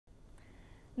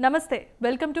నమస్తే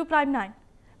welcome to Prime9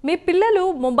 మీ పిల్లలు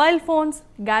mobile phones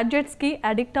gadgets కి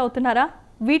అడిక్ట్ అవుతున్నారా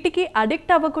వీటికి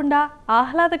అడిక్ట్ అవ్వకుండా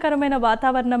ఆహ్లాదకరమైన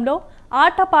వాతావరణంలో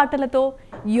ఆటపాటలతో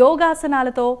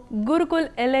యోగాసనాలతో గురుకుల్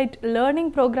ఎలైట్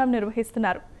లెర్నింగ్ ప్రోగ్రామ్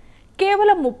నిర్వహిస్తున్నారు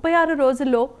కేవలం 36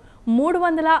 రోజుల్లో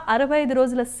 365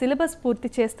 రోజుల సిలబస్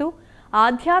పూర్తి చేస్తూ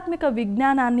ఆధ్యాత్మిక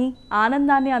విజ్ఞానాన్ని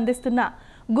ఆనందాన్ని అందిస్తున్న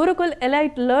Gurukul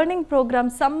elite learning programme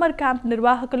summer camp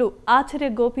నిర్వాహకులు ఆచార్య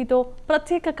గోపితో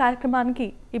ప్రత్యేక కార్యక్రమానికి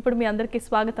ఇప్పుడు మీ అందరికీ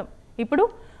స్వాగతం. ఇప్పుడు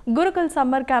గురుకుల్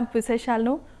సమ్మర్ క్యాంప్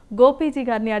విశేషాలను గోపీజీ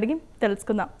గారిని అడిగి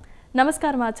తెలుసుకుందాం.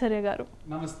 నమస్కారం ఆచార్య గారు.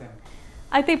 నమస్తే.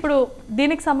 అయితే ఇప్పుడు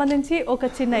దీనికి సంబంధించి ఒక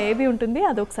చిన్న ఏబీ ఉంటుంది,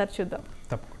 అదొకసారి చూద్దాం.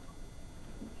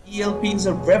 ELP is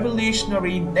a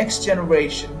revolutionary next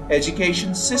generation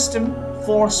education system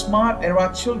for smart era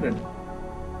children.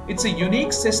 It's a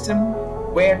unique system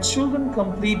where children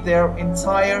complete their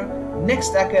entire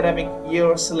next academic year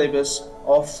syllabus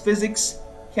of physics,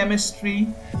 chemistry,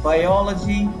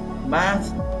 biology, math,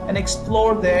 and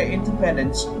explore their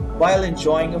independence while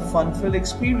enjoying a fun-filled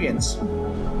experience.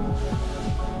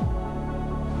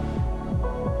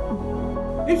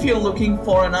 If you're looking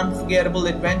for an unforgettable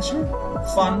adventure,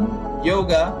 fun,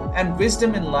 yoga, and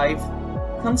wisdom in life,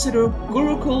 consider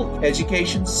Gurukul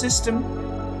Education System.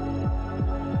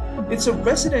 It's a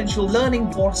residential learning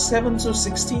for 7 to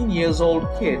 16 years old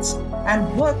kids and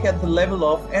work at the level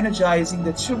of energizing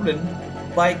the children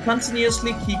by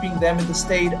continuously keeping them in the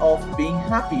state of being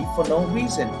happy for no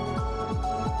reason.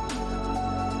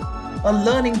 A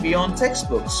learning beyond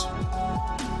textbooks.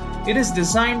 It is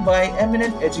designed by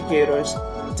eminent educators,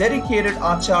 dedicated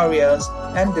acharyas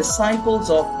and disciples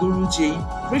of Guruji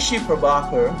Rishi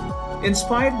Prabhakar,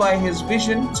 inspired by his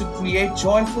vision to create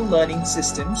joyful learning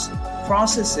systems,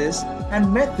 processes and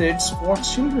methods for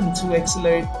children to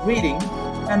accelerate reading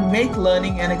and make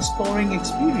learning an exploring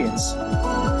experience.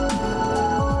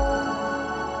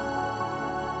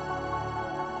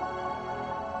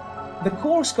 The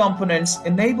course components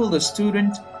enable the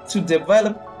student to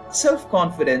develop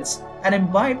self-confidence and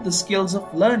imbibe the skills of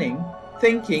learning,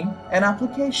 thinking and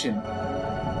application.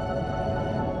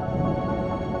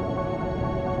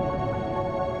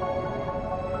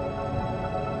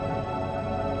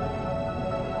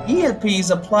 ELP's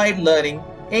applied learning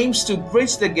aims to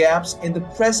bridge the gaps in the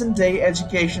present-day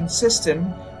education system,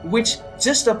 which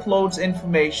just uploads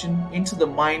information into the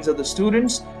minds of the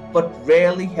students but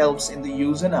rarely helps in the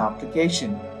use and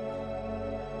application.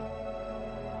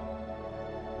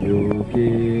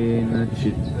 Yogena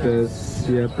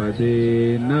chittasya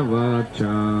padena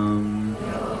vacham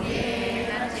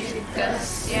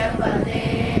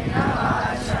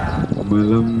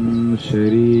malam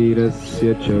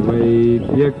sharirasya cha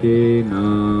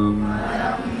vaidyakenam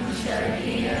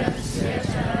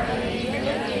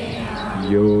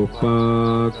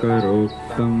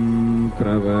yopakaroktam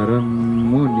pravaram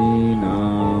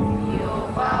muninam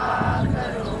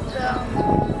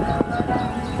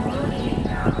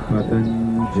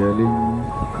patanjalim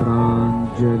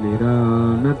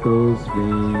pranjaliranatosmi.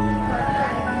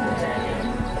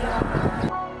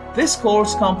 This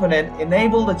course component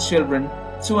enables the children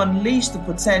to unleash the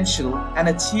potential and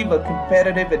achieve a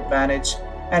competitive advantage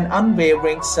and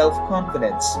unwavering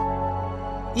self-confidence.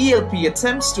 ELP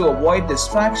attempts to avoid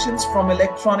distractions from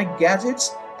electronic gadgets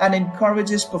and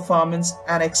encourages performance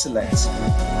and excellence.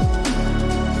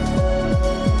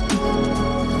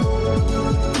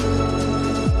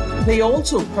 They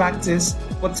also practice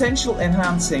potential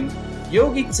enhancing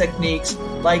yogic techniques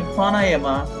like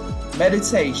pranayama,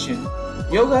 meditation,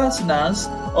 yogasanas,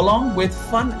 along with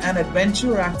fun and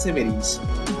adventure activities.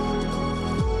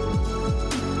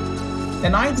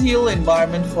 An ideal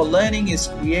environment for learning is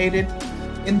created.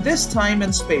 In this time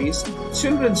and space,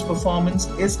 children's performance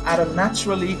is at a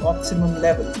naturally optimum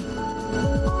level.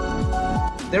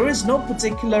 There is no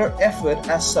particular effort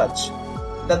as such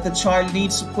that the child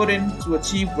needs to put in to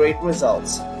achieve great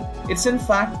results. It's in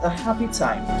fact a happy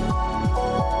time.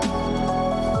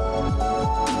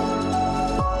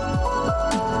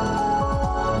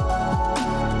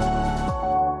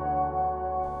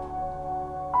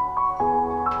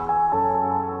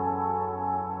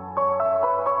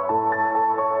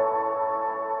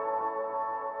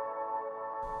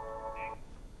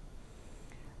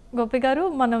 Gopi గారు,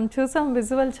 మనం చూసాం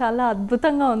visual చాలా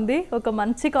అద్భుతంగా ఉంది. ఒక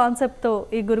మంచి కాన్సెప్ట్తో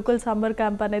ఈ గురుకుల్ సమ్మర్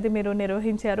క్యాంప్ అనేది మీరు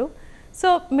నిర్వహించారు. సో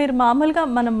మీరు మామూలుగా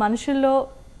మన మనుషుల్లో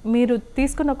మీరు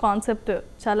తీసుకున్న కాన్సెప్ట్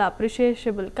చాలా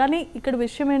అప్రిషియేషబుల్. కానీ ఇక్కడ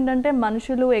విషయం ఏంటంటే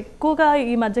మనుషులు ఎక్కువగా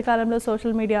ఈ మధ్యకాలంలో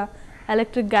సోషల్ మీడియా,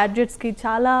 ఎలక్ట్రిక్ గ్యాడ్జెట్స్కి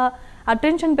చాలా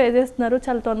అటెన్షన్ పే చేస్తున్నారు,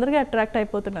 చాలా తొందరగా అట్రాక్ట్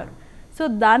అయిపోతున్నారు. సో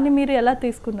దాన్ని మీరు ఎలా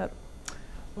తీసుకున్నారు?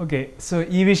 ఓకే, సో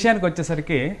ఈ విషయానికి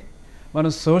వచ్చేసరికి మనం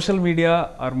సోషల్ మీడియా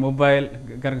ఆర్ మొబైల్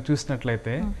కనుక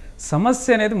చూసినట్లయితే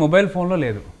సమస్య అనేది మొబైల్ ఫోన్లో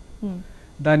లేదు,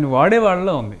 దాన్ని వాడే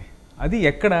వాళ్ళలో ఉంది. అది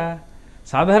ఎక్కడ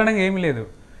సాధారణంగా ఏమీ లేదు.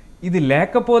 ఇది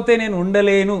లేకపోతే నేను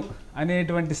ఉండలేను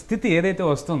అనేటువంటి స్థితి ఏదైతే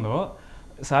వస్తుందో,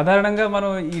 సాధారణంగా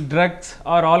మనం ఈ డ్రగ్స్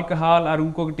ఆర్ ఆల్కహాల్ ఆర్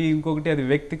ఇంకొకటి అది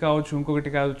వ్యక్తి కావచ్చు,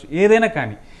 ఇంకొకటి కావచ్చు, ఏదైనా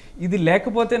కానీ ఇది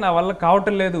లేకపోతే నా వల్ల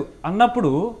కావటం లేదు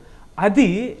అన్నప్పుడు అది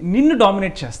నిన్ను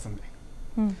డామినేట్ చేస్తుంది.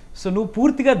 సో నువ్వు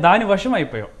పూర్తిగా దాని వశం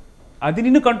అయిపోయావు, అది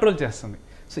నిన్ను కంట్రోల్ చేస్తుంది.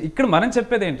 సో ఇక్కడ మనం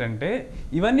చెప్పేది ఏంటంటే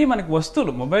ఇవన్నీ మనకి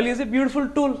వస్తువులు. Mobile is a beautiful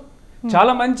tool,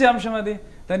 చాలా మంచి అంశం. అది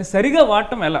దాన్ని సరిగా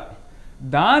వాడటం ఎలా,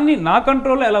 దాన్ని నా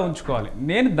కంట్రోల్లో ఎలా ఉంచుకోవాలి,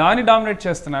 నేను దాన్ని డామినేట్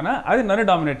చేస్తున్నానా, అది నన్ను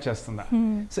డామినేట్ చేస్తుందా.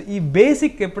 సో ఈ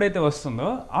బేసిక్ ఎప్పుడైతే వస్తుందో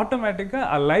ఆటోమేటిక్గా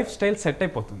ఆ లైఫ్ స్టైల్ సెట్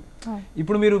అయిపోతుంది.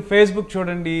 ఇప్పుడు మీరు ఫేస్బుక్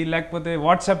చూడండి, లేకపోతే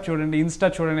వాట్సాప్ చూడండి, ఇన్స్టా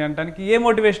చూడండి అనడానికి ఏ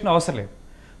మోటివేషన్ అవసరం లేదు.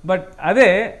 బట్ అదే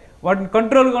వాటిని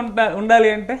కంట్రోల్గా ఉండాలి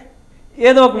అంటే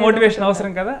ఏదో ఒక మోటివేషన్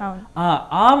అవసరం కదా.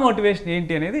 ఆ మోటివేషన్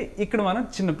ఏంటి అనేది ఇక్కడ మనం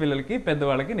చిన్నపిల్లలకి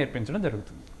పెద్దవాళ్ళకి నేర్పించడం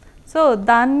జరుగుతుంది. సో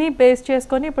దాన్ని బేస్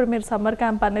చేసుకొని ఇప్పుడు మీరు సమ్మర్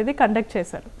క్యాంప్ అనేది కండక్ట్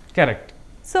చేశారు. కరెక్ట్.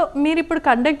 సో మీరు ఇప్పుడు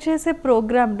కండక్ట్ చేసే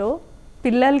ప్రోగ్రాంలో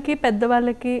పిల్లలకి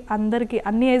పెద్దవాళ్ళకి అందరికీ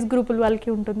అన్ని ఏజ్ గ్రూపుల వాళ్ళకి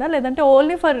ఉంటుందా, లేదంటే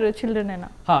ఓన్లీ ఫర్ చిల్డ్రన్ అయినా?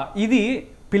 ఇది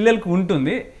పిల్లలకు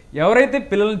ఉంటుంది. ఎవరైతే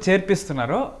పిల్లల్ని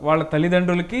చేర్పిస్తున్నారో వాళ్ళ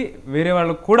తల్లిదండ్రులకి వేరే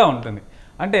వాళ్ళకి కూడా ఉంటుంది.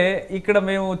 అంటే ఇక్కడ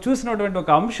మేము చూసినటువంటి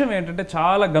ఒక అంశం ఏంటంటే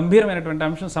చాలా గంభీరమైనటువంటి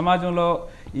అంశం. సమాజంలో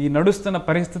ఈ నడుస్తున్న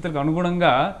పరిస్థితులకు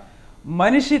అనుగుణంగా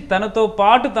మనిషి తనతో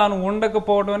పాటు తాను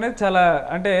ఉండకపోవడం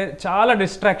అనేది చాలా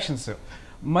డిస్ట్రాక్షన్స్.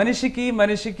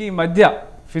 మనిషికి మధ్య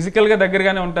ఫిజికల్గా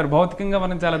దగ్గరగానే ఉంటారు, భౌతికంగా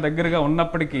మనం చాలా దగ్గరగా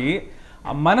ఉన్నప్పటికీ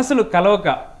ఆ మనసులు కలవక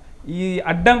ఈ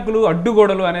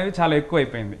అడ్డుగోడలు అనేవి చాలా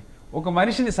ఎక్కువైపోయింది. ఒక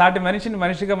సాటి మనిషిని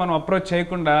మనిషిగా మనం అప్రోచ్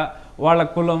చేయకుండా వాళ్ళ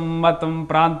కులం, మతం,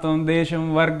 ప్రాంతం, దేశం,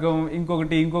 వర్గం,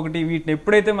 ఇంకొకటి వీటిని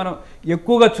ఎప్పుడైతే మనం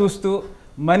ఎక్కువగా చూస్తూ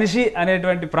మనిషి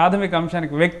అనేటువంటి ప్రాథమిక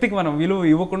అంశానికి, వ్యక్తికి మనం విలువ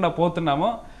ఇవ్వకుండా పోతున్నామో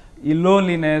ఈ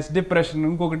లోన్లీనెస్, డిప్రెషన్,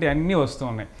 ఇంకొకటి అన్నీ వస్తూ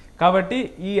ఉన్నాయి. కాబట్టి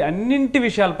ఈ అన్నింటి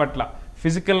విషయాల పట్ల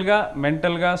ఫిజికల్గా,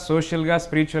 మెంటల్గా, సోషల్గా,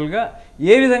 స్పిరిచువల్గా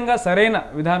ఏ విధంగా సరైన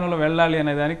విధానంలో వెళ్ళాలి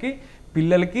అనే దానికి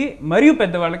పిల్లలకి మరియు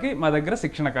పెద్దవాళ్ళకి మా దగ్గర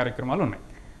శిక్షణ కార్యక్రమాలు ఉన్నాయి.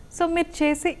 సో మీరు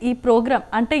చేసే ఈ ప్రోగ్రామ్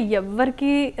అంటే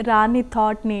ఎవరికి రాని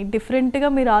థాట్ని డిఫరెంట్గా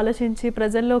మీరు ఆలోచించి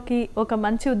ప్రజల్లోకి ఒక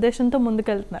మంచి ఉద్దేశంతో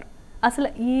ముందుకెళ్తున్నారు. అసలు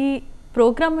ఈ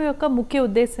ప్రోగ్రామ్ యొక్క ముఖ్య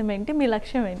ఉద్దేశం ఏంటి, మీ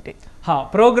లక్ష్యం ఏంటి?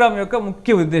 ప్రోగ్రామ్ యొక్క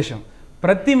ముఖ్య ఉద్దేశం,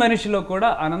 ప్రతి మనిషిలో కూడా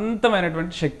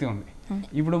అనంతమైనటువంటి శక్తి ఉంది.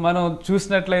 ఇప్పుడు మనం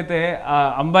చూసినట్లయితే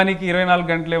అంబానీకి 24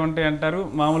 గంటలే ఉంటాయి అంటారు,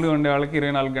 మామూలుగా ఉండే వాళ్ళకి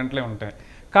 24 గంటలే ఉంటాయి.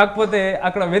 కాకపోతే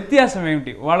అక్కడ వ్యత్యాసం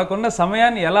ఏమిటి, వాళ్ళకున్న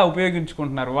సమయాన్ని ఎలా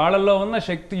ఉపయోగించుకుంటున్నారు, వాళ్ళల్లో ఉన్న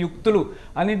శక్తి యుక్తులు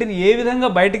అన్నింటిని ఏ విధంగా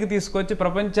బయటికి తీసుకొచ్చి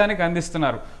ప్రపంచానికి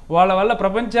అందిస్తున్నారు, వాళ్ళ వల్ల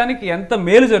ప్రపంచానికి ఎంత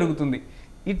మేలు జరుగుతుంది,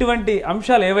 ఇటువంటి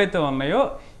అంశాలు ఏవైతే ఉన్నాయో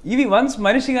ఇవి వన్స్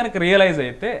మనిషి కనుక రియలైజ్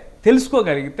అయితే,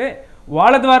 తెలుసుకోగలిగితే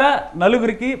వాళ్ళ ద్వారా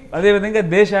నలుగురికి, అదేవిధంగా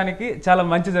దేశానికి చాలా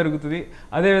మంచి జరుగుతుంది.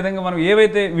 అదేవిధంగా మనం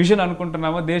ఏవైతే విజన్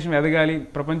అనుకుంటున్నామో దేశం ఎదగాలి,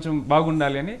 ప్రపంచం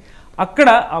బాగుండాలి అని, అక్కడ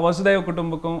ఆ వసుదైవ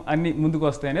కుటుంబకం అన్ని ముందుకు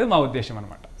వస్తాయి అనేది మా ఉద్దేశం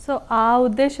అనమాట. సో ఆ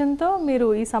ఉద్దేశంతో మీరు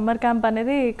ఈ సమ్మర్ క్యాంప్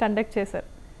అనేది కండక్ట్ చేశారు.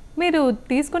 మీరు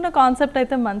తీసుకున్న కాన్సెప్ట్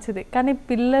అయితే మంచిది, కానీ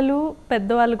పిల్లలు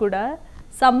పెద్దవాళ్ళు కూడా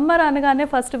సమ్మర్ అనగానే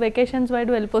ఫస్ట్ వెకేషన్స్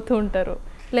వైడ్ వెళ్ళిపోతూ ఉంటారు,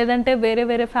 లేదంటే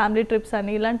వేరే ఫ్యామిలీ ట్రిప్స్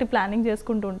అని ఇలాంటి ప్లానింగ్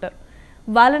చేసుకుంటూ ఉంటారు.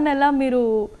 వాళ్ళని ఎలా మీరు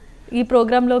ఈ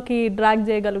ప్రోగ్రాంలోకి డ్రాగ్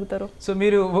చేయగలుగుతారు? సో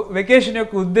మీరు వెకేషన్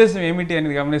యొక్క ఉద్దేశం ఏమిటి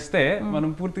అనేది గమనిస్తే, మనం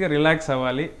పూర్తిగా రిలాక్స్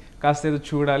అవ్వాలి, కాస్త ఏదో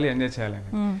చూడాలి, ఎంజాయ్ చేయాలని.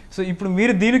 సో ఇప్పుడు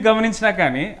మీరు దీన్ని గమనించినా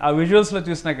కానీ, ఆ విజువల్స్లో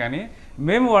చూసినా కానీ,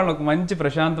 మేము వాళ్ళని ఒక మంచి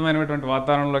ప్రశాంతమైనటువంటి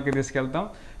వాతావరణంలోకి తీసుకెళ్తాం.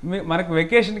 మనకు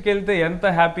వెకేషన్కి వెళ్తే ఎంత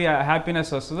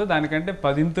హ్యాపీనెస్ వస్తుందో దానికంటే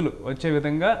 10 ఇంతులు వచ్చే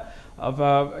విధంగా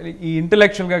ఈ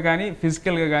ఇంటలెక్చువల్గా కానీ,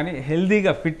 ఫిజికల్గా కానీ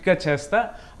హెల్దీగా, ఫిట్గా చేస్తా.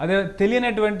 అదే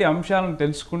తెలియనటువంటి అంశాలను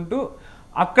తెలుసుకుంటూ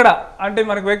అక్కడ, అంటే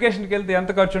మనకు వెకేషన్కి వెళ్తే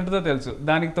ఎంత ఖర్చు ఉంటుందో తెలుసు,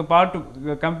 దానితో పాటు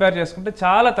కంపేర్ చేసుకుంటే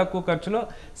చాలా తక్కువ ఖర్చులో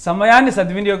సమయాన్ని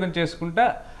సద్వినియోగం చేసుకుంటా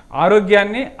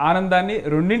ఆరోగ్యాన్ని, ఆనందాన్ని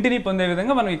రెండింటినీ పొందే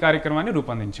విధంగా మనం ఈ కార్యక్రమాన్ని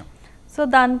రూపొందించాం. సో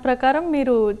దాని ప్రకారం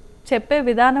మీరు చెప్పే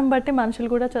విధానం బట్టి మనుషులు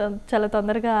కూడా చాలా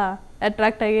తొందరగా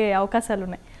అట్రాక్ట్ అయ్యే అవకాశాలు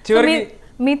ఉన్నాయి. చివరికి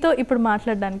మీతో ఇప్పుడు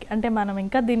మాట్లాడడానికి, అంటే మనం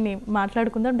ఇంకా దీన్ని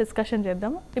మాట్లాడుకుందాం, డిస్కషన్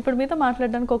చేద్దాం. ఇప్పుడు మీతో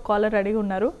మాట్లాడడానికి ఒక కాలర్ రెడీగా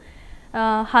ఉన్నారు.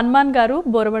 హనుమాన్ గారు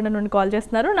బోరబండ నుండి కాల్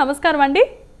చేస్తున్నారు. నమస్కారం అండి.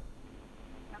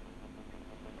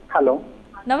 హలో,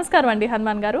 నమస్కారం అండి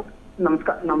హనుమాన్ గారు.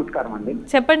 నమస్కారం అండి.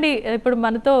 చెప్పండి, ఇప్పుడు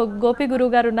మనతో గోపి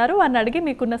గురువు గారు ఉన్నారు, వారిని అడిగి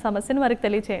మీకున్న సమస్యను వారికి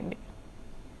తెలియచేయండి.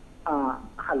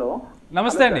 హలో,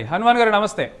 నమస్తే అండి హనుమాన్ గారు.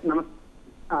 నమస్తే.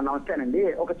 నమస్తేనండి.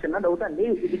 ఒక చిన్న డౌట్ అండి,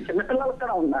 ఇది చిన్నపిల్లలకి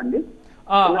కూడా ఉందా అండి?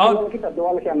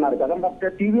 పెద్దవాళ్ళకి అన్నారు కదా, బట్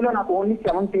టీవీలో నాకు only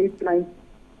 7th, 8th, 9th,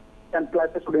 10th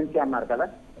class students అన్నారు కదా.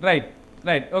 రైట్.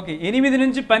 ఓకే. 8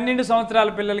 నుంచి 12 సంవత్సరాల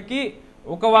పిల్లలకి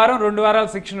 1 వారం 2 వారాల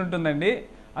శిక్షణ ఉంటుందండి.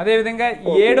 అదేవిధంగా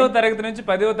 7వ తరగతి నుంచి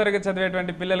 10వ తరగతి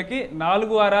చదివేటువంటి పిల్లలకి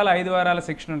 4 వారాల 5 వారాల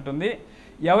శిక్షణ ఉంటుంది.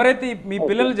 ఎవరైతే మీ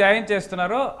పిల్లలు జాయిన్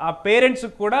చేస్తున్నారో ఆ పేరెంట్స్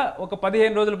కూడా ఒక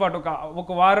 15 రోజుల పాటు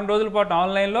ఒక వారం రోజుల పాటు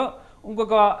ఆన్లైన్లో,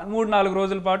 ఇంకొక 3-4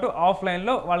 రోజుల పాటు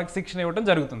ఆఫ్లైన్లో వాళ్ళకి శిక్షణ ఇవ్వడం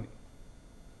జరుగుతుంది.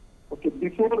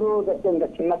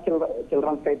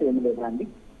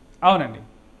 అవునండి.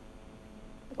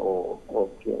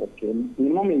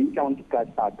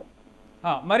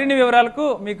 మరిన్ని వివరాలకు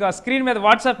మీకు ఆ స్క్రీన్ మీద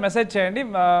వాట్సాప్ మెసేజ్ చేయండి,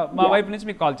 మా వైపు నుంచి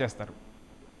మీకు కాల్ చేస్తారు.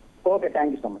 Okay,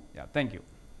 thank you so much. Thank you.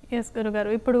 Yes గురుగారు,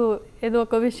 ఇప్పుడు ఏదో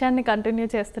ఒక విషయాన్ని కంటిన్యూ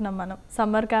చేస్తున్నాం మనం.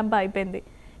 సమ్మర్ క్యాంప్ అయిపోయింది,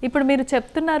 ఇప్పుడు మీరు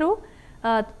చెప్తున్నారు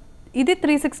ఇది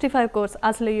 365 కోర్స్.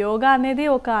 అసలు యోగా అనేది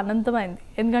ఒక అనంతమైంది,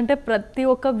 ఎందుకంటే ప్రతి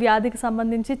ఒక్క వ్యాధికి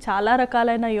సంబంధించి చాలా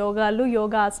రకాలైన యోగాలు,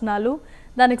 యోగా ఆసనాలు,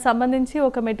 దానికి సంబంధించి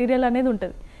ఒక మెటీరియల్ అనేది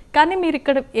ఉంటుంది. కానీ మీరు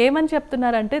ఇక్కడ ఏమని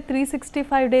చెప్తున్నారంటే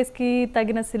 365 డేస్కి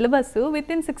తగిన సిలబస్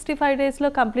వితిన్ 65 డేస్లో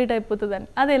కంప్లీట్ అయిపోతుందని,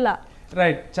 అది ఎలా?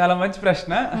 రైట్, చాలా మంచి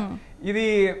ప్రశ్న. ఇది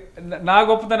నా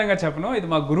గొప్పతనంగా చెప్పను, ఇది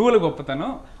మా గురువుల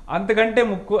గొప్పతనం, అంతకంటే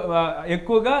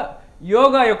ఎక్కువగా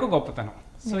యోగా యొక్క గొప్పతనం.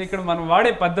 సో ఇక్కడ మనం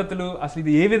వాడే పద్ధతులు, అసలు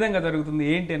ఇది ఏ విధంగా జరుగుతుంది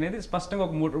ఏంటి అనేది స్పష్టంగా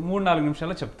ఒక 3-4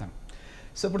 నిమిషాల్లో చెప్తాను.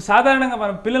 సో ఇప్పుడు సాధారణంగా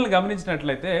మనం పిల్లల్ని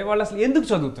గమనించినట్లయితే వాళ్ళు అసలు ఎందుకు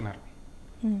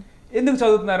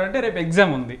చదువుతున్నారు అంటే రేపు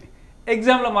ఎగ్జామ్ ఉంది,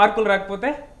 ఎగ్జామ్లో మార్కులు రాకపోతే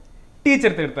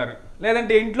టీచర్ తిడతారు,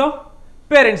 లేదంటే ఇంట్లో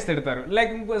పేరెంట్స్ తిడతారు, లేక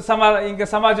ఇంకా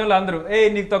సమాజంలో అందరూ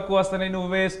నీకు తక్కువ వస్తున్నాయి, నువ్వు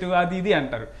వేస్ట్, అది ఇది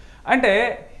అంటారు. అంటే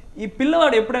ఈ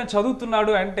పిల్లవాడు ఎప్పుడైనా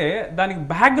చదువుతున్నాడు అంటే దానికి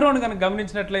బ్యాక్గ్రౌండ్ కనుక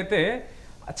గమనించినట్లయితే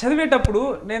చదివేటప్పుడు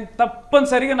నేను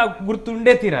తప్పనిసరిగా నాకు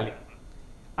గుర్తుండే తీరాలి.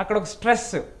 అక్కడ ఒక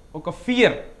స్ట్రెస్, ఒక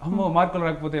ఫియర్, అమ్మో మార్కులు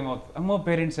రాకపోతే ఏమవుతుంది, అమ్మో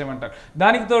పేరెంట్స్ ఏమంటారు,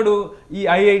 దానికి తోడు ఈ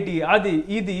ఐఐటి అది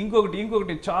ఇది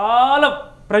ఇంకొకటి చాలా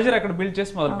ప్రెషర్ అక్కడ బిల్డ్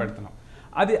చేసి మొదలు పెడుతున్నాం.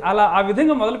 అది అలా ఆ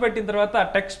విధంగా మొదలుపెట్టిన తర్వాత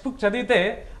టెక్స్ట్ బుక్ చదివితే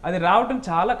అది రావటం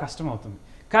చాలా కష్టం అవుతుంది.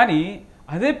 కానీ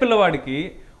అదే పిల్లవాడికి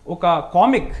ఒక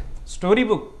comic, story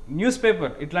book, news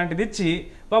paper ఇట్లాంటిది ఇచ్చి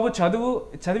బాబు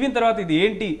చదివిన తర్వాత ఇది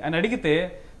ఏంటి అని అడిగితే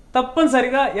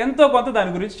తప్పనిసరిగా ఎంతో కొంత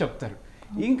దాని గురించి చెప్తారు.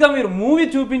 ఇంకా మీరు మూవీ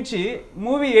చూపించి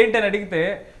మూవీ ఏంటి అని అడిగితే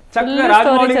చక్కగా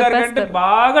రాజమౌళి గారి కంటే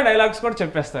బాగా డైలాగ్స్ కూడా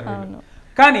చెప్పేస్తారు.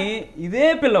 కానీ ఇదే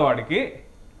పిల్లవాడికి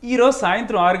ఈరోజు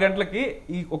సాయంత్రం 6 గంటలకి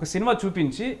ఒక సినిమా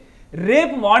చూపించి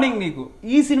రేపు మార్నింగ్ నీకు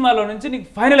ఈ సినిమాలో నుంచి నీకు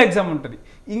ఫైనల్ ఎగ్జామ్ ఉంటుంది,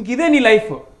 ఇంక ఇదే నీ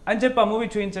లైఫ్ అని చెప్పి ఆ మూవీ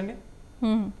చూపించండి,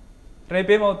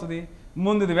 రేపేమవుతుంది?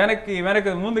 ముందుది వెనక్కి,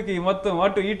 ముందుకి, మొత్తం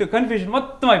అటు ఇటు కన్ఫ్యూజన్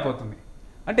మొత్తం అయిపోతుంది.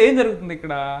 అంటే ఏం జరుగుతుంది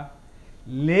ఇక్కడ?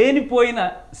 లేనిపోయిన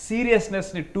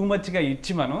సీరియస్నెస్ని టూ మచ్గా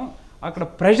ఇచ్చి మనం అక్కడ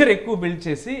ప్రెషర్ ఎక్కువ బిల్డ్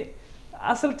చేసి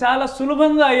అసలు చాలా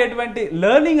సులభంగా అయ్యేటువంటి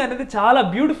లెర్నింగ్ అనేది చాలా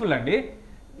బ్యూటిఫుల్ అండి.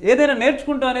 ఏదైనా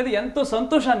నేర్చుకుంటాం అనేది ఎంతో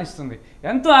సంతోషాన్ని ఇస్తుంది,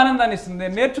 ఎంతో ఆనందాన్ని ఇస్తుంది,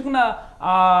 నేర్చుకున్న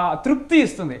తృప్తి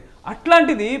ఇస్తుంది.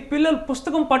 అట్లాంటిది పిల్లలు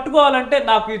పుస్తకం పట్టుకోవాలంటే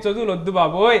నాకు ఈ చదువులు వద్దు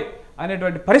బాబోయ్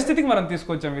అనేటువంటి పరిస్థితికి మనం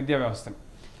తీసుకొచ్చాం విద్యా వ్యవస్థను.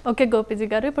 ఓకే గోపీజీ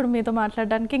గారు, ఇప్పుడు మీతో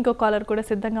మాట్లాడడానికి ఇంకో కాలర్ కూడా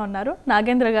సిద్ధంగా ఉన్నారు.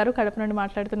 నాగేంద్ర గారు కడప నుండి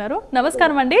మాట్లాడుతున్నారు.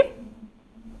 నమస్కారం అండి.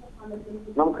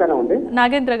 నమస్కారం అండి.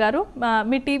 నాగేంద్ర గారు,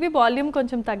 మీ టీవీ వాల్యూమ్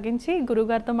కొంచెం తగ్గించి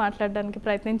గురుగారితో మాట్లాడడానికి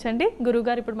ప్రయత్నించండి.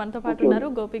 గురుగారు ఇప్పుడు మనతో పాటు ఉన్నారు,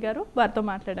 గోపి గారు, వారితో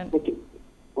మాట్లాడండి.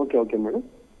 Okay okay madam.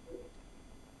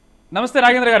 నమస్తే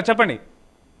నాగేంద్ర గారు, చెప్పండి.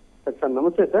 సార్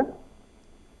నమస్తే సార్.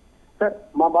 సార్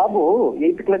మా బాబు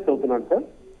 8th క్లాస్ చదువుతున్నాడు సార్.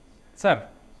 సార్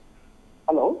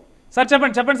హలో సార్,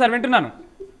 చెప్పండి సార్, వింటున్నాను.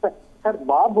 సార్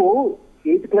బాబు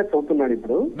 8th క్లాస్ చదువుతున్నాడు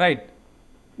ఇప్పుడు. రైట్.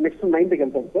 నెక్స్ట్ 9th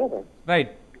వెళ్తాడు సార్.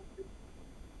 రైట్.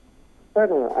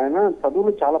 సార్ ఆయన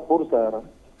చదువులు చాలా పూర్ సార్.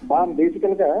 బాగా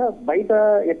బేసికల్ గా బయట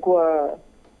ఎక్కువ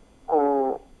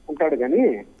ఉంటాడు కానీ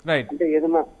అంటే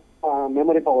ఏదైనా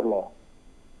మెమరీ పవర్ లో,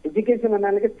 ఎడ్యుకేషన్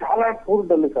అనేది చాలా పూర్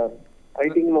డల్ సార్,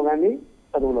 రైటింగ్ లో కానీ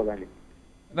చదువులో కానీ.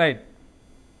 రైట్.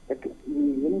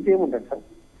 ఏం చేయమంటారు సార్?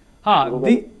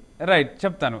 రైట్,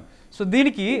 చెప్తాను. సో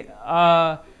దీనికి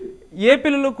ఏ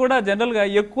పిల్లలు కూడా జనరల్గా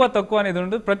ఎక్కువ తక్కువ అనేది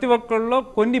ఉండదు. ప్రతి ఒక్కళ్ళలో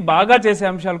కొన్ని బాగా చేసే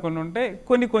అంశాలు కొన్ని ఉంటాయి,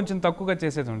 కొన్ని కొంచెం తక్కువగా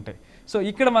చేసేది ఉంటాయి. సో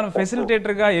ఇక్కడ మనం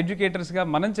ఫెసిలిటేటర్గా, ఎడ్యుకేటర్స్గా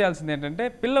మనం చేయాల్సింది ఏంటంటే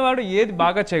పిల్లవాడు ఏది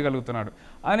బాగా చేయగలుగుతున్నాడు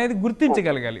అనేది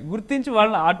గుర్తించగలగాలి. గుర్తించి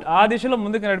వాళ్ళని ఆ దిశలో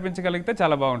ముందుకు నడిపించగలిగితే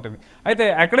చాలా బాగుంటుంది. అయితే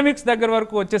అకాడమిక్స్ దగ్గర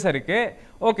వరకు వచ్చేసరికి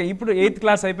ఓకే, ఇప్పుడు 8th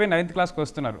క్లాస్ అయిపోయి 9th క్లాస్కి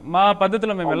వస్తున్నారు. మా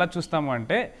పద్ధతిలో మేము ఎలా చూస్తాము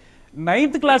అంటే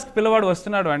 9th క్లాస్కి పిల్లవాడు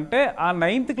వస్తున్నాడు అంటే ఆ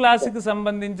 9th క్లాస్కి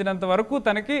సంబంధించినంత వరకు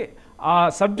తనకి ఆ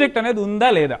సబ్జెక్ట్ అనేది ఉందా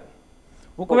లేదా.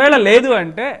 ఒకవేళ లేదు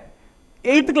అంటే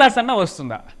 8th క్లాస్ అన్నా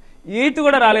వస్తుందా, 8th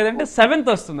కూడా రాలేదంటే 7th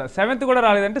వస్తుందా, 7th కూడా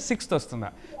రాలేదంటే 6th వస్తుందా.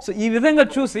 సో ఈ విధంగా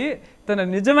చూసి తన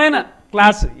నిజమైన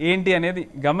క్లాస్ ఏంటి అనేది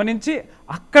గమనించి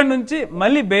అక్కడి నుంచి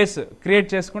మళ్ళీ బేస్ క్రియేట్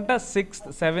చేసుకుంటా 6th,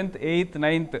 7th, 8th,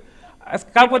 9th.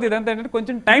 కాకపోతే ఇదంతా ఏంటంటే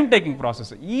కొంచెం టైం టేకింగ్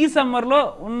ప్రాసెస్. ఈ సమ్మర్లో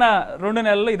ఉన్న 2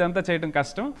 నెలల్లో ఇదంతా చేయడం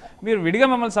కష్టం. మీరు విడిగా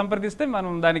మమ్మల్ని సంప్రదిస్తే మనం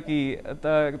దానికి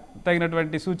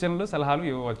తగినటువంటి సూచనలు, సలహాలు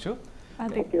ఇవ్వవచ్చు.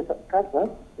 అదే ఓకే సార్. కాదు సార్,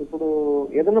 ఇప్పుడు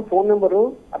ఏదైనా ఫోన్ నెంబరు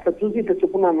అట్లా చూసి ఇట్లా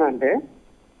చెప్పున్నా అంటే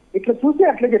ఇట్లా చూసి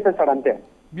అట్లే చెప్పేస్తాడు అంతే.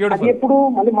 అది బ్యూటిఫుల్, ఎప్పుడు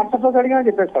మళ్ళీ మరుసటి రోజు అడిగినా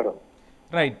చెప్పేస్తాడు.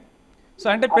 రైట్. సో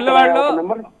అంటే పిల్లవాళ్ళు ఒక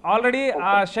నెంబర్ ఆల్రెడీ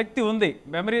ఆ శక్తి ఉంది,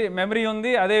 మెమరీ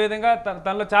ఉంది, అదేవిధంగా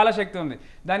తనలో చాలా శక్తి ఉంది.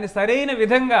 దాన్ని సరైన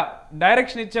విధంగా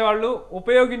డైరెక్షన్ ఇచ్చేవాళ్ళు,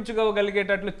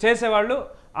 ఉపయోగించుకోగలిగేటట్లు చేసేవాళ్ళు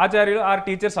ఆచార్యులు ఆర్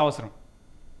టీచర్స్ అవసరం.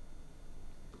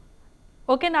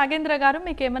 ఓకే నాగేంద్ర గారు,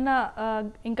 మీకు ఏమన్నా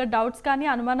ఇంకా డౌట్స్ కానీ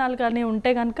అనుమానాలు కానీ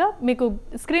ఉంటే కనుక మీకు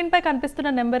స్క్రీన్పై కనిపిస్తున్న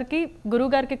నెంబర్కి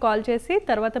గురువు గారికి కాల్ చేసి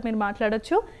తర్వాత మీరు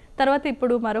మాట్లాడొచ్చు. తర్వాత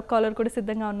ఇప్పుడు మరొక కాలర్ కూడా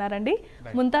సిద్ధంగా ఉన్నారండి.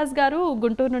 ముంతాజ్ గారు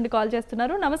గుంటూరు నుండి కాల్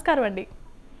చేస్తున్నారు. నమస్కారం అండి.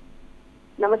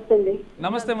 నమస్తే అండి.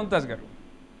 నమస్తే ముంతాజ్ గారు.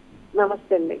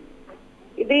 నమస్తే అండి.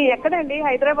 ఇది ఎక్కడండి?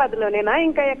 హైదరాబాద్ లోనేనా,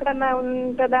 ఇంకా ఎక్కడన్నా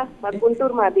ఉంటుందా? మాది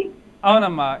గుంటూరు. మాది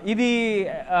అవునమ్మా, ఇది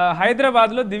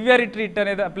హైదరాబాద్లో దివ్య రిట్రీట్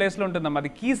అనే ప్లేస్లో ఉంటుందమ్మా. అది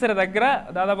కీసర దగ్గర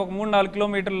దాదాపు ఒక 3-4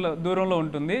 కిలోమీటర్ల దూరంలో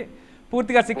ఉంటుంది.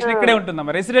 పూర్తిగా శిక్షణ ఇక్కడే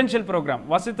ఉంటుందమ్మా. రెసిడెన్షియల్ ప్రోగ్రామ్,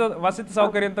 వసతి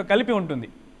సౌకర్యంతో కలిపి ఉంటుంది.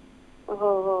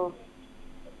 ఓహో,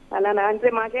 అలానా? అంటే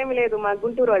మాకేమీ లేదు, మా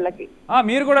గుంటూరు వాళ్ళకి.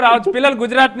 మీరు కూడా రావచ్చు. పిల్లలు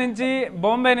గుజరాత్ నుంచి,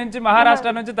 బాంబే నుంచి,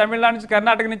 మహారాష్ట్ర నుంచి, తమిళనాడు నుంచి,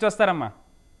 కర్ణాటక నుంచి వస్తారమ్మా.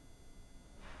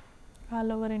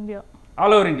 All over India.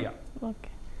 All over India. Okay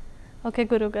okay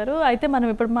గురువు గారు, అయితే మనం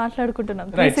ఇప్పుడు మాట్లాడుకుంటున్నాం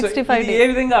రైట్. 365 ఏ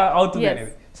విధంగా అవుతుంది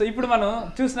అనేది. సో ఇప్పుడు మనం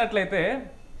చూసినట్లయితే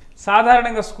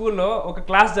సాధారణంగా స్కూల్లో ఒక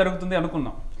క్లాస్ జరుగుతుంది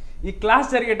అనుకున్నాం. ఈ క్లాస్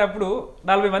జరిగేటప్పుడు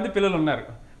 40 మంది పిల్లలు ఉన్నారు,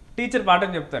 టీచర్ పాఠం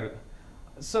చెప్తారు.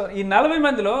 సో ఈ 40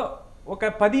 మందిలో ఒక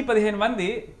 10-15 మంది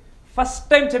ఫస్ట్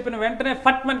టైం చెప్పిన వెంటనే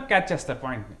ఫట్ మని క్యాచ్ చేస్తారు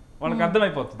పాయింట్ని. వాళ్ళకి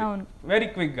అర్థమైపోతుంది వెరీ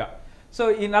క్విక్గా. సో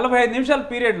ఈ 45 నిమిషాల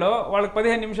పీరియడ్లో వాళ్ళకి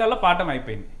 15 నిమిషాల్లో పాఠం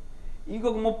అయిపోయింది.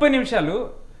 ఇంకొక 30 నిమిషాలు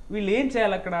వీళ్ళు ఏం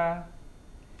చేయాలి అక్కడ?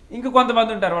 ఇంక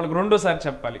కొంతమంది ఉంటారు వాళ్ళకి రెండోసారి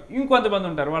చెప్పాలి, ఇంకొంతమంది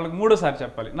ఉంటారు వాళ్ళకి మూడోసారి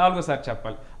చెప్పాలి, నాలుగోసారి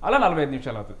చెప్పాలి. అలా 45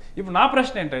 నిమిషాలు అవుతుంది. ఇప్పుడు నా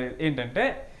ప్రశ్న ఏంటంటే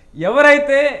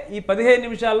ఎవరైతే ఈ 15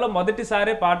 నిమిషాల్లో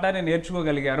మొదటిసారి పాఠాన్ని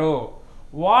నేర్చుకోగలిగారో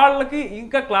వాళ్ళకి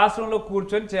ఇంకా క్లాస్ రూమ్లో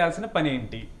కూర్చొని చేయాల్సిన పని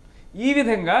ఏంటి? ఈ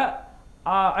విధంగా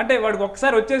అంటే వాడికి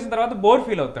ఒకసారి వచ్చేసిన తర్వాత బోర్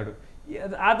ఫీల్ అవుతాడు,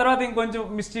 ఆ తర్వాత ఇంకొంచెం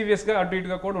మిస్చీవియస్గా అటు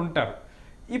ఇటుగా కూడా ఉంటారు.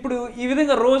 ఇప్పుడు ఈ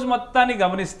విధంగా రోజు మొత్తాన్ని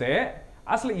గమనిస్తే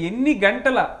అసలు ఎన్ని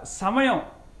గంటల సమయం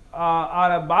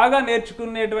బాగా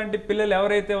నేర్చుకునేటువంటి పిల్లలు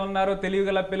ఎవరైతే ఉన్నారో,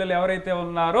 తెలివిగల పిల్లలు ఎవరైతే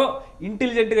ఉన్నారో,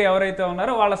 ఇంటెలిజెంట్గా ఎవరైతే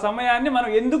ఉన్నారో వాళ్ళ సమయాన్ని మనం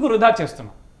ఎందుకు వృధా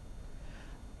చేస్తున్నాం?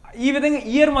 ఈ విధంగా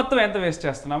ఇయర్ మొత్తం ఎంత వేస్ట్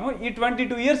చేస్తున్నాము? ఈ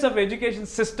 22 years ఆఫ్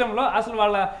ఎడ్యుకేషన్ సిస్టంలో అసలు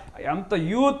వాళ్ళ అంత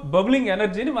యూత్ బబ్లింగ్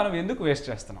ఎనర్జీని మనం ఎందుకు వేస్ట్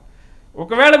చేస్తున్నాం?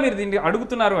 ఒకవేళ మీరు దీన్ని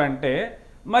అడుగుతున్నారు అంటే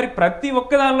మరి ప్రతి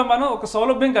ఒక్క దానిలో మనం ఒక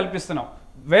సౌలభ్యం కల్పిస్తున్నాం.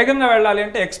 వేగంగా వెళ్ళాలి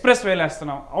అంటే ఎక్స్ప్రెస్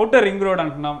వేలేస్తున్నాం, అవుటర్ రింగ్ రోడ్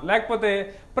అంటున్నాం, లేకపోతే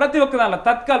ప్రతి ఒక్క దానిలో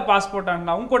తత్కాల్ పాస్పోర్ట్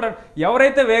అంటున్నాం, ఇంకోటి.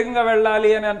 ఎవరైతే వేగంగా వెళ్ళాలి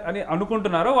అని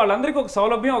అనుకుంటున్నారో వాళ్ళందరికీ ఒక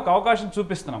సౌలభ్యం, ఒక అవకాశం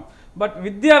చూపిస్తున్నాం. బట్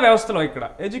విద్యా వ్యవస్థలో, ఇక్కడ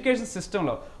ఎడ్యుకేషన్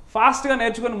సిస్టంలో ఫాస్ట్గా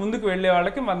నేర్చుకొని ముందుకు వెళ్ళే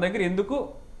వాళ్ళకి మన దగ్గర ఎందుకు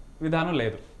విధానం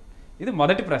లేదు? ఇది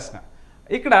మొదటి ప్రశ్న.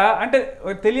 ఇక్కడ అంటే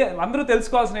అందరూ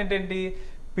తెలుసుకోవాల్సిన ఏంటంటే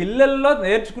పిల్లల్లో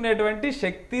నేర్చుకునేటువంటి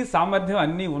శక్తి, సామర్థ్యం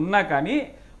అన్నీ ఉన్నా కానీ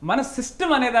మన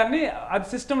సిస్టమ్ అనేదాన్ని, అది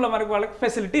సిస్టంలో మనకు వాళ్ళకి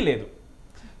ఫెసిలిటీ లేదు.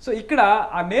 సో ఇక్కడ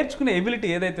ఆ నేర్చుకునే ఎబిలిటీ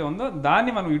ఏదైతే ఉందో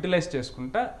దాన్ని మనం యూటిలైజ్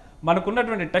చేసుకుంటా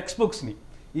మనకున్నటువంటి టెక్స్ట్ బుక్స్ని,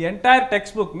 ఈ ఎంటైర్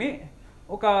టెక్స్ట్ బుక్ని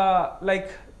ఒక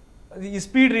లైక్ ఈ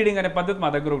స్పీడ్ రీడింగ్ అనే పద్ధతి మా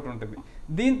దగ్గర ఒకటి ఉంటుంది.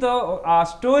 దీంతో ఆ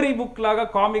స్టోరీ బుక్ లాగా,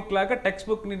 కామిక్ లాగా టెక్స్ట్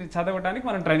బుక్ని చదవడానికి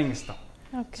మనం ట్రైనింగ్ ఇస్తాం.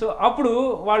 సో అప్పుడు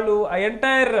వాళ్ళు ఆ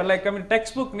ఎంటైర్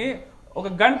టెక్స్ట్ బుక్ని ఒక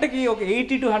గంటకి ఒక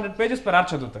 80 to 100 pages per hour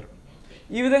చదువుతారు.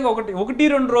 ఈ విధంగా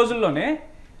 1-2 రోజుల్లోనే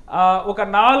ఒక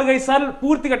 4-5 సార్లు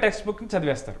పూర్తిగా టెక్స్ట్ బుక్ని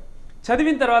చదివేస్తారు.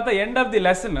 చదివిన తర్వాత ఎండ్ ఆఫ్ ది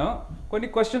లెసన్ కొన్ని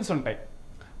క్వశ్చన్స్ ఉంటాయి.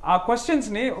 ఆ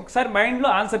క్వశ్చన్స్ని ఒకసారి మైండ్లో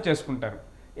ఆన్సర్ చేసుకుంటారు.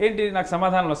 ఏంటి నాకు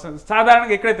సమాధానాలు వస్తుంది?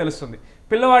 సాధారణంగా ఇక్కడే తెలుస్తుంది.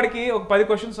 పిల్లవాడికి ఒక 10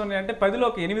 క్వశ్చన్స్ ఉన్నాయంటే 10లో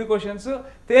ఒక 8 క్వశ్చన్స్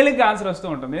తేలిగ్గా ఆన్సర్ వస్తూ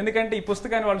ఉంటుంది. ఎందుకంటే ఈ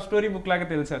పుస్తకాన్ని వాళ్ళు స్టోరీ బుక్ లాగా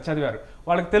చదివారు,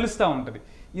 వాళ్ళకి తెలుస్తూ ఉంటుంది.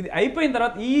 ఇది అయిపోయిన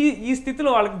తర్వాత ఈ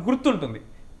స్థితిలో వాళ్ళకి గుర్తుంటుంది.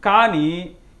 కానీ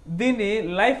దీన్ని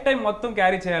లైఫ్ టైం మొత్తం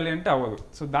క్యారీ చేయాలి అంటే అవ్వదు.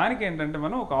 సో దానికి ఏంటంటే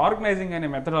మనం ఒక ఆర్గనైజింగ్ అనే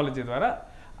మెథడాలజీ ద్వారా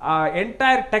ఆ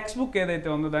ఎంటైర్ టెక్స్ట్ బుక్ ఏదైతే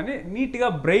ఉందో దాన్ని నీట్గా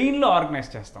బ్రెయిన్లో ఆర్గనైజ్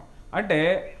చేస్తాం. అంటే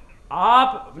ఆ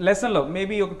లెసన్లో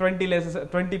మేబీ ఒక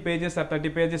 20 pages or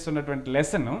 30 pages ఉన్నటువంటి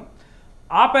లెసన్,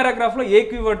 ఆ పారాగ్రాఫ్లో ఏ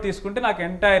కీవర్డ్ తీసుకుంటే నాకు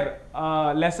ఎంటైర్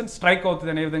లెసన్ స్ట్రైక్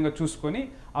అవుతుంది అనే విధంగా చూసుకొని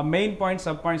ఆ మెయిన్ పాయింట్స్,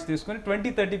 సబ్ పాయింట్స్ తీసుకొని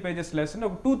 20-30 pages లెసన్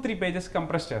ఒక 2-3 pages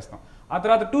కంప్రెస్ చేస్తాం. ఆ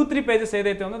తర్వాత 2-3 pages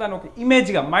ఏదైతే ఉందో దాన్ని ఒక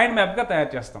ఇమేజ్గా, మైండ్ మ్యాప్గా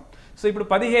తయారు చేస్తాం. సో ఇప్పుడు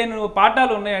 15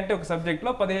 పాఠాలు ఉన్నాయంటే ఒక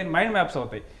సబ్జెక్ట్లో 15 మైండ్ మ్యాప్స్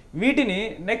అవుతాయి. వీటిని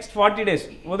నెక్స్ట్ 40 days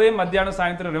ఉదయం, మధ్యాహ్నం,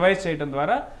 సాయంత్రం రివైజ్ చేయడం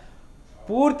ద్వారా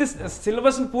పూర్తి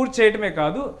సిలబస్ని పూర్తి చేయటమే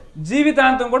కాదు,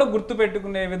 జీవితాంతం కూడా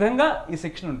గుర్తుపెట్టుకునే విధంగా ఈ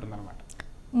శిక్షణ ఉంటుందన్నమాట.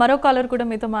 మరో కాలర్ కూడా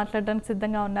మీతో మాట్లాడడానికి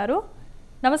సిద్ధంగా ఉన్నారు.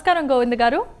 నమస్కారం గోవింద్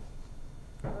గారు.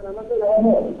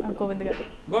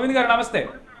 గోవింద్ గారు నమస్తే.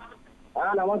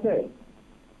 నమస్తే,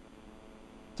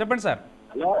 చెప్పండి సార్.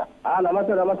 హలో,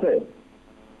 నమస్తే నమస్తే.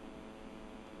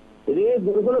 ఇది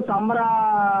గురుకుల సంబర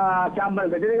క్యాంప్ అని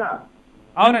పెట్టిందిగా?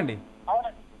 అవునండి.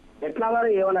 ఎట్లా మరి,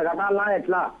 ఏమన్నా కట్టాలనా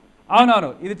ఎట్లా? అవునవును,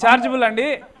 ఇది ఛార్జబుల్ అండి.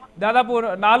 దాదాపు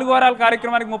 4 వారాల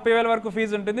కార్యక్రమానికి 30,000 వరకు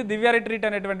ఫీజు ఉంటుంది. దివ్య రిట్రీట్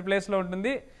అనేటువంటి ప్లేస్లో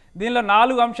ఉంటుంది. దీనిలో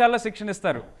 4 అంశాల్లో శిక్షణ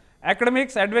ఇస్తారు.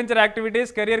 Academics, adventure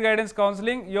activities, career guidance,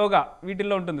 counselling, yoga,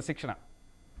 వీటిల్లో ఉంటుంది శిక్షణ.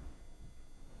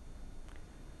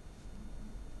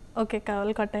 ఓకే,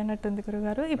 కావాలి కట్ అయినట్టుంది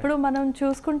గురుగారు. ఇప్పుడు మనం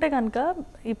చూసుకుంటే కనుక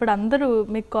ఇప్పుడు అందరూ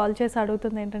మీకు కాల్ చేసి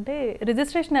అడుగుతుంది ఏంటంటే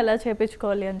రిజిస్ట్రేషన్ ఎలా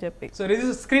చేయించుకోవాలి అని చెప్పి. సో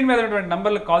స్క్రీన్ మీద ఉన్నటువంటి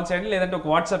నంబర్లకు కాల్ చేయండి, లేదంటే ఒక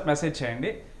వాట్సాప్ మెసేజ్ చేయండి.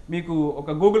 మీకు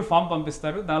ఒక గూగుల్ ఫామ్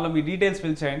పంపిస్తారు, దానిలో మీ డీటెయిల్స్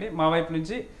ఫిల్ చేయండి. మా వైపు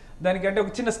నుంచి దానికంటే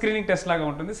ఒక చిన్న స్క్రీనింగ్ టెస్ట్ లాగా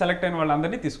ఉంటుంది. సెలెక్ట్ అయిన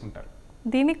వాళ్ళందరినీ తీసుకుంటారు.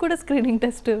 దీనికి కూడా స్క్రీనింగ్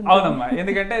టెస్ట్? అవునమ్మా,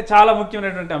 ఎందుకంటే చాలా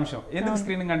ముఖ్యమైనటువంటి అంశం. ఎందుకు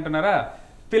స్క్రీనింగ్ అంటున్నారా?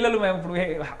 పిల్లలు ఇప్పుడు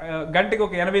గంటకి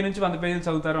ఒక 80 నుంచి 100 పేజీలు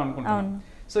చదువుతారు అనుకుంటున్నాం.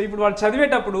 సో ఇప్పుడు వాళ్ళు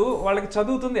చదివేటప్పుడు వాళ్ళకి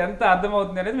చదువుతుంది ఎంత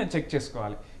అర్థమవుతుంది అనేది మేము చెక్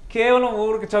చేసుకోవాలి. కేవలం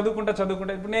ఊరికి చదువుకుంటా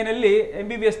ఇప్పుడు నేను వెళ్ళి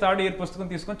MBBS 3rd year పుస్తకం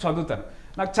తీసుకొని చదువుతాను,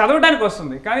 నాకు చదవడానికి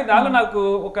వస్తుంది, కానీ దానిలో నాకు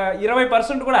ఒక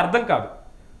 20% కూడా అర్థం కాదు,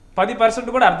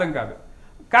 10% కూడా అర్థం కాదు.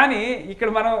 కానీ ఇక్కడ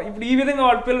మనం ఇప్పుడు ఈ విధంగా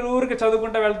వాళ్ళ పిల్లలు ఊరికి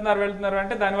చదువుకుంటూ వెళ్తున్నారు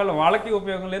అంటే దానివల్ల వాళ్ళకి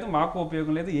ఉపయోగం లేదు, మాకు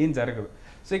ఉపయోగం లేదు, ఏం జరగదు.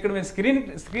 సో ఇక్కడ మేము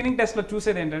స్క్రీనింగ్ టెస్ట్లో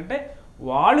చూసేది ఏంటంటే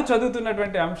వాళ్ళు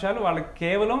చదువుతున్నటువంటి అంశాలు వాళ్ళకి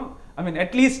కేవలం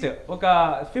అట్లీస్ట్ ఒక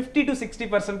 50 to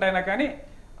 60% అయినా కానీ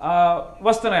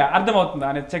వస్తున్నాయా, అర్థమవుతుందా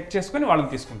అనేది చెక్ చేసుకొని వాళ్ళని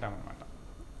తీసుకుంటాం అన్నమాట.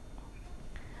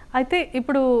 అయితే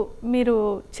ఇప్పుడు మీరు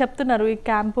చెప్తున్నారు ఈ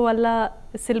క్యాంపు వల్ల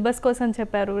సిలబస్ కోసం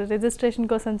చెప్పారు,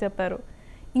 రిజిస్ట్రేషన్ కోసం చెప్పారు,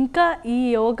 ఇంకా ఈ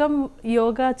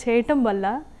యోగా చేయటం వల్ల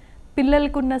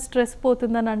పిల్లలకు ఉన్న స్ట్రెస్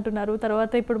పోతుందని అంటున్నారు.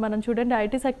 తర్వాత ఇప్పుడు మనం చూడండి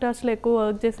IT సెక్టార్స్లో ఎక్కువ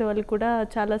వర్క్ చేసే వాళ్ళు కూడా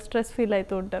చాలా స్ట్రెస్ ఫీల్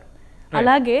అవుతూ ఉంటారు.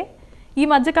 అలాగే ఈ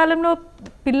మధ్యకాలంలో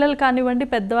పిల్లలు కానివ్వండి,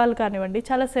 పెద్దవాళ్ళు కానివ్వండి,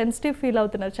 చాలా సెన్సిటివ్ ఫీల్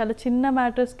అవుతున్నారు. చాలా చిన్న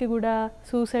మ్యాటర్స్కి కూడా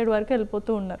సూసైడ్ వరకు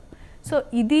వెళ్ళిపోతూ ఉన్నారు. సో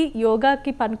ఇది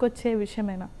యోగాకి పనికొచ్చే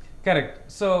విషయమేనా? కరెక్ట్.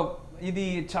 సో ఇది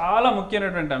చాలా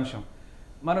ముఖ్యమైనటువంటి అంశం.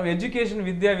 మనం ఎడ్యుకేషన్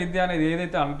విద్య అనేది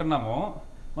ఏదైతే అంటున్నామో,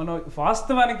 మనం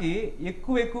వాస్తవానికి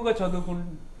ఎక్కువగా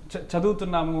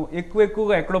చదువుతున్నాము,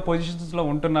 ఎక్కువగా ఎక్కడో పొజిషన్స్లో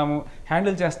ఉంటున్నాము,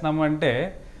 హ్యాండిల్ చేస్తున్నాము అంటే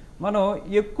మనం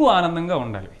ఎక్కువ ఆనందంగా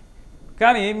ఉండాలి.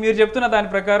 కానీ మీరు చెప్తున్న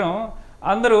దాని ప్రకారం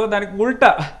అందరూ దానికి ఉల్టా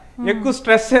ఎక్కువ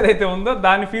స్ట్రెస్ ఏదైతే ఉందో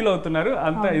దాన్ని ఫీల్ అవుతున్నారు,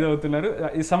 అంతా ఇదవుతున్నారు,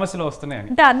 ఈ సమస్యలు వస్తున్నాయని.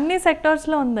 అంటే అన్ని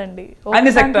సెక్టార్స్లో ఉందండి,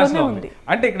 అన్ని సెక్టార్స్లో ఉంది.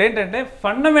 అంటే ఇక్కడ ఏంటంటే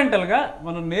ఫండమెంటల్గా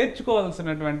మనం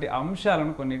నేర్చుకోవాల్సినటువంటి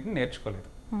అంశాలను కొన్నిటిని నేర్చుకోలేదు.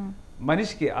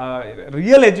 మనిషికి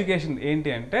రియల్ ఎడ్యుకేషన్ ఏంటి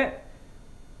అంటే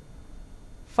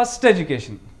ఫస్ట్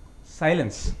ఎడ్యుకేషన్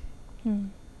సైలెన్స్,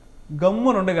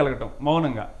 గమ్మున ఉండగలగటం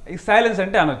మౌనంగా. ఈ సైలెన్స్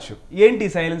అంటే అనొచ్చు. ఏంటి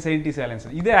సైలెన్స్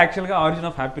ఇదే యాక్చువల్గా ఆరిజిన్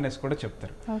ఆఫ్ హ్యాపీనెస్ కూడా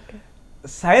చెప్తారు.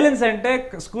 సైలెన్స్ అంటే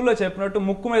స్కూల్లో చెప్పినట్టు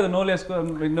ముక్కు మీద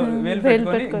వేలు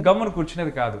పెట్టుకొని గమ్మున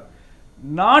కూర్చునేది కాదు.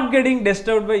 Not getting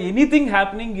disturbed by anything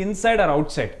happening inside are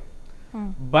out side.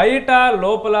 బయట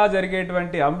లోపల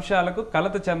జరిగేటువంటి అంశాలకు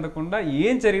కలత చెందకుండా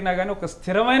ఏం జరిగినా కానీ ఒక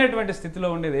స్థిరమైనటువంటి స్థితిలో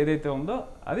ఉండేది ఏదైతే ఉందో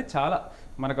అది చాలా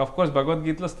మనకు అఫ్కోర్స్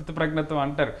భగవద్గీతలో స్థితి ప్రజ్ఞత్వం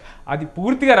అంటారు. అది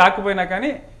పూర్తిగా రాకపోయినా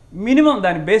కానీ మినిమం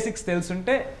దాని బేసిక్స్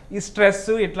తెలుసుంటే ఈ స్ట్రెస్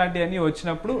ఇట్లాంటివన్నీ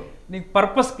వచ్చినప్పుడు నీకు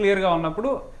పర్పస్ క్లియర్గా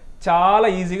ఉన్నప్పుడు చాలా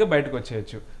ఈజీగా బయటకు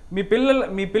వచ్చేయచ్చు.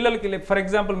 మీ పిల్లలకి ఫర్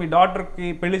ఎగ్జాంపుల్ మీ డాటర్కి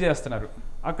పెళ్లి చేస్తున్నారు,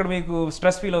 అక్కడ మీకు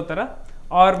స్ట్రెస్ ఫీల్ అవుతారా?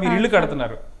 ఆర్ మీరు ఇల్లు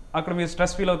కడుతున్నారు, అక్కడ మీరు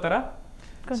స్ట్రెస్ ఫీల్ అవుతారా?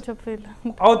 కొంచెం ఫీల్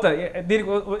అవుతారు. దీనికి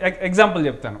ఎగ్జాంపుల్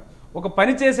చెప్తాను. ఒక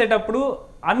పని చేసేటప్పుడు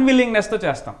అన్విల్లింగ్నెస్తో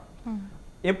చేస్తాం.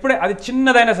 ఎప్పుడే అది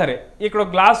చిన్నదైనా సరే, ఇక్కడ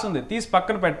గ్లాస్ ఉంది తీసి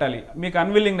పక్కన పెట్టాలి, మీకు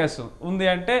అన్విల్లింగ్నెస్ ఉంది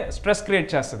అంటే స్ట్రెస్ క్రియేట్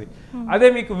చేస్తుంది. అదే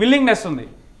మీకు విల్లింగ్నెస్ ఉంది,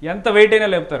 ఎంత వెయిట్ అయినా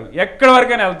లేపుతారు, ఎక్కడి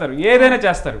వరకైనా వెళ్తారు, ఏదైనా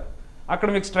చేస్తారు, అక్కడ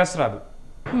మీకు స్ట్రెస్ రాదు.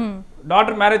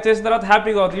 డాటర్ మ్యారేజ్ చేసిన తర్వాత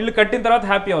హ్యాపీగా అవుతుంది, ఇల్లు కట్టిన తర్వాత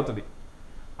హ్యాపీ అవుతుంది.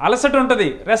 అలసట ఉంటుంది,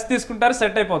 రెస్ట్ తీసుకుంటారు,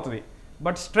 సెట్ అయిపోతుంది.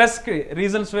 బట్ స్ట్రెస్కి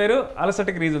రీజన్స్ వేరు,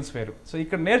 అలసటకి రీజన్స్ వేరు. సో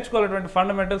ఇక్కడ నేర్చుకోవాలటువంటి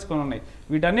ఫండమెంటల్స్ కొన్ని ఉన్నాయి.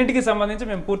 వీటన్నిటికీ సంబంధించి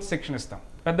మేము పూర్తి శిక్షణ ఇస్తాం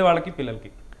పెద్దవాళ్ళకి,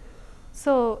 పిల్లలకి.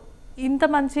 సో ఇంత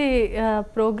మంచి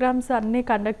ప్రోగ్రామ్స్ అన్నీ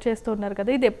కండక్ట్ చేస్తున్నారు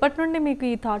కదా, ఇది ఎప్పటి నుండి మీకు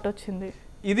ఈ థాట్ వచ్చింది?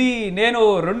 ఇది నేను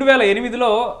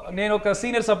 2008లో నేను ఒక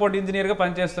సీనియర్ సపోర్ట్ ఇంజనీర్గా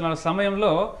పనిచేస్తున్న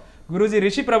సమయంలో గురూజీ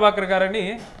రిషి ప్రభాకర్ గారని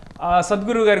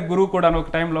సద్గురు గారి గురువు కూడా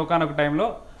ఒకనొక టైంలో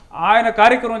ఆయన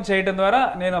కార్యక్రమం చేయడం ద్వారా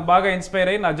నేను బాగా ఇన్స్పైర్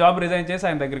అయ్యి నా జాబ్ రిజైన్ చేసి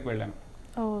ఆయన దగ్గరికి వెళ్ళాను.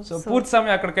 సో పూర్తి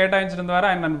సమయం అక్కడ కేటాయించడం ద్వారా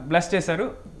ఆయన నన్ను బ్లెస్ చేశారు.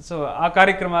 సో ఆ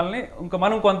కార్యక్రమాలని ఇంకా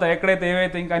మనం కొంత ఎక్కడైతే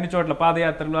ఏవైతే ఇంకా అన్ని చోట్ల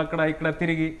పాదయాత్రలు అక్కడ ఇక్కడ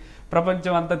తిరిగి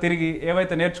ప్రపంచం అంతా తిరిగి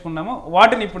ఏవైతే నేర్చుకున్నామో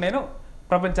వాటిని ఇప్పుడు నేను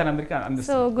ప్రపంచాన్ని అందరికీ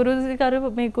అందిస్తాను. సో గురూజీ గారు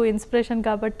మీకు ఇన్స్పిరేషన్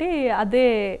కాబట్టి అదే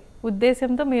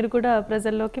ఉద్దేశంతో మీరు కూడా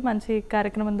ప్రజల్లోకి మంచి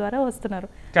కార్యక్రమం ద్వారా వస్తున్నారు.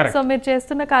 సో మీరు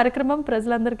చేస్తున్న కార్యక్రమం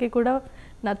ప్రజలందరికీ కూడా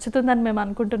నచ్చుతుందని మేము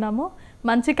అనుకుంటున్నాము.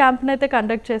 మంచి క్యాంప్ని అయితే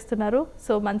కండక్ట్ చేస్తున్నారు.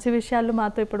 సో మంచి విషయాలు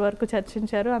మాతో ఇప్పటి వరకు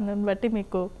చర్చించారు, అందుని బట్టి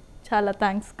మీకు చాలా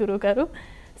థ్యాంక్స్ గురువు గారు.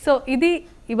 సో ఇది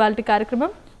ఇవాల్టి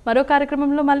కార్యక్రమం. మరో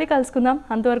కార్యక్రమంలో మళ్ళీ కలుసుకుందాం.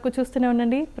 అంతవరకు చూస్తూనే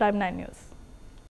ఉండండి Prime9 న్యూస్.